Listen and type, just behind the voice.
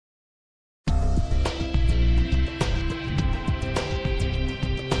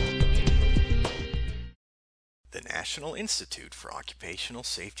National Institute for Occupational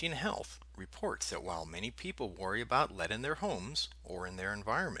Safety and Health reports that while many people worry about lead in their homes or in their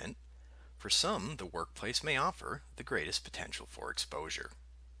environment, for some the workplace may offer the greatest potential for exposure.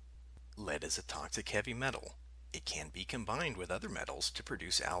 Lead is a toxic heavy metal. It can be combined with other metals to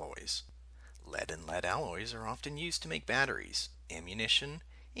produce alloys. Lead and lead alloys are often used to make batteries, ammunition,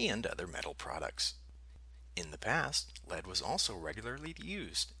 and other metal products. In the past, lead was also regularly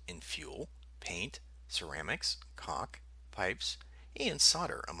used in fuel, paint, ceramics, caulk, pipes, and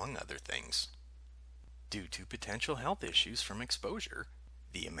solder, among other things. Due to potential health issues from exposure,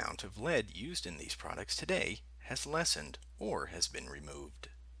 the amount of lead used in these products today has lessened or has been removed.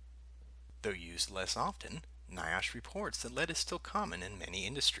 Though used less often, NIOSH reports that lead is still common in many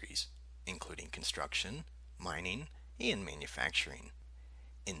industries, including construction, mining, and manufacturing.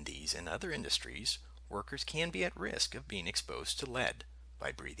 In these and other industries, workers can be at risk of being exposed to lead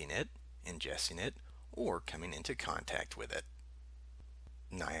by breathing it, ingesting it, or coming into contact with it.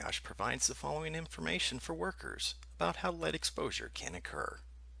 NIOSH provides the following information for workers about how lead exposure can occur.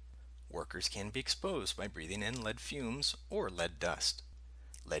 Workers can be exposed by breathing in lead fumes or lead dust.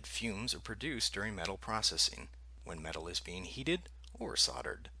 Lead fumes are produced during metal processing, when metal is being heated or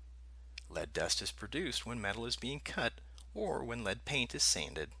soldered. Lead dust is produced when metal is being cut or when lead paint is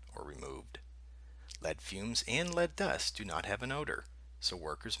sanded or removed. Lead fumes and lead dust do not have an odor, so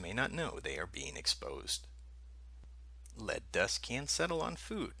workers may not know they are being exposed. Lead dust can settle on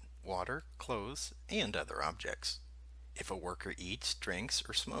food, water, clothes, and other objects. If a worker eats, drinks,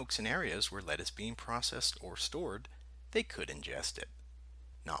 or smokes in areas where lead is being processed or stored, they could ingest it.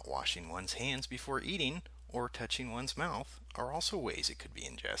 Not washing one's hands before eating or touching one's mouth are also ways it could be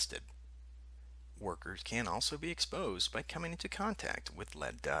ingested. Workers can also be exposed by coming into contact with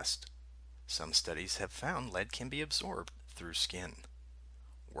lead dust. Some studies have found lead can be absorbed through skin.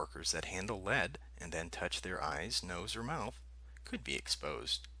 Workers that handle lead and then touch their eyes, nose, or mouth could be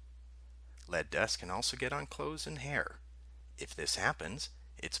exposed. Lead dust can also get on clothes and hair. If this happens,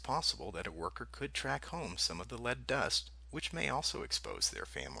 it's possible that a worker could track home some of the lead dust, which may also expose their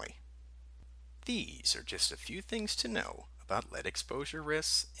family. These are just a few things to know about lead exposure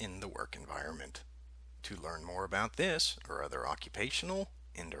risks in the work environment. To learn more about this or other occupational,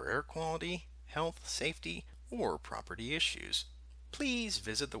 indoor air quality, health, safety, or property issues, please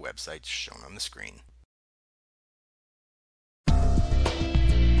visit the websites shown on the screen.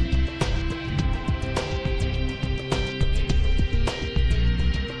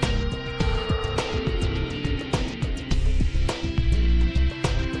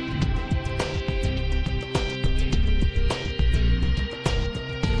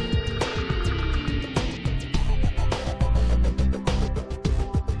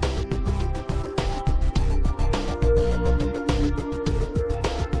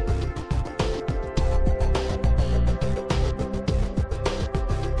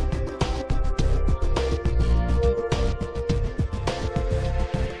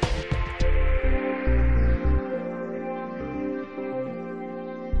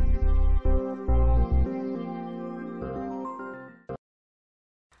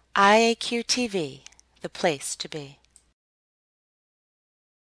 IAQ TV, the place to be.